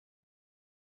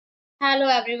Hello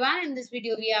everyone, in this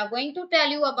video we are going to tell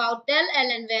you about Dell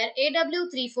Alienware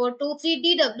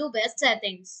AW3423DW best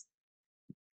settings.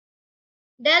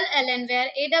 Dell Alienware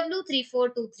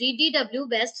AW3423DW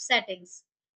best settings.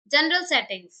 General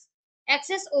settings.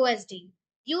 Access OSD.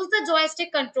 Use the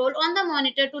joystick control on the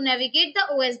monitor to navigate the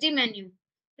OSD menu.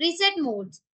 Preset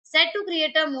modes. Set to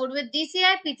creator mode with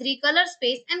DCI P3 color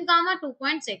space and Gamma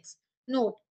 2.6.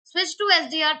 Note: switch to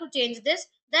SDR to change this,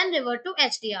 then revert to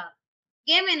HDR.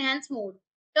 Game Enhance mode.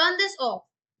 Turn this off.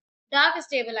 Dark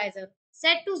stabilizer.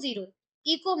 Set to 0.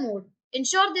 Eco mode.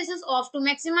 Ensure this is off to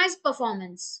maximize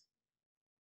performance.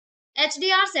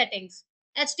 HDR settings.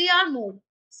 HDR mode.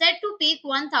 Set to peak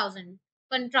 1000.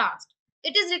 Contrast.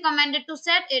 It is recommended to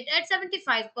set it at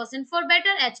 75% for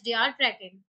better HDR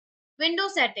tracking.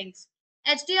 Windows settings.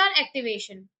 HDR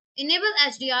activation. Enable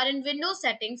HDR in Windows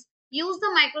settings. Use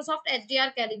the Microsoft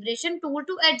HDR calibration tool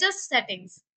to adjust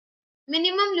settings.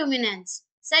 Minimum luminance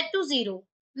set to 0.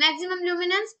 Maximum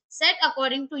luminance set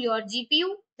according to your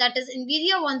GPU, that is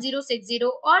Nvidia 1060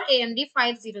 or AMD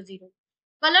 500.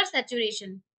 Color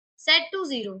saturation set to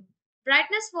 0.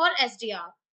 Brightness for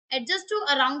HDR adjust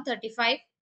to around 35.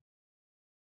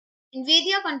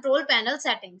 Nvidia control panel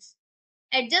settings.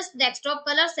 Adjust desktop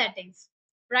color settings.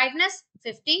 Brightness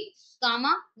 50,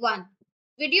 gamma 1.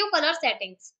 Video color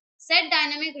settings. Set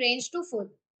dynamic range to full.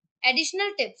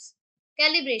 Additional tips.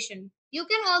 Calibration. You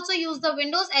can also use the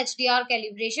Windows HDR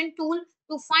calibration tool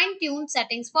to fine-tune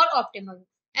settings for optimal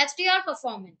HDR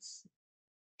performance.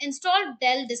 Install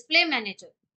Dell Display Manager.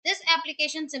 This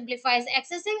application simplifies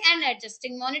accessing and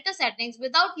adjusting monitor settings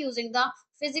without using the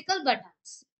physical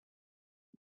buttons.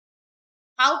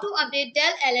 How to update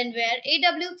Dell Alienware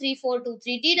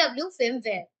AW3423DW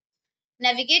firmware.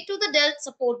 Navigate to the Dell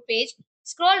support page,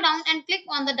 scroll down and click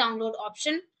on the download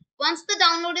option. Once the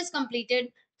download is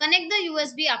completed, connect the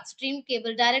USB upstream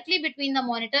cable directly between the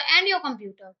monitor and your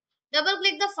computer.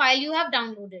 Double-click the file you have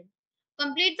downloaded.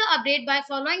 Complete the update by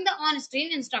following the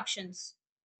on-screen instructions.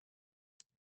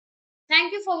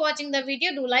 Thank you for watching the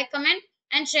video. Do like, comment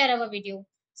and share our video.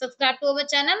 Subscribe to our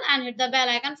channel and hit the bell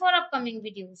icon for upcoming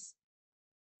videos.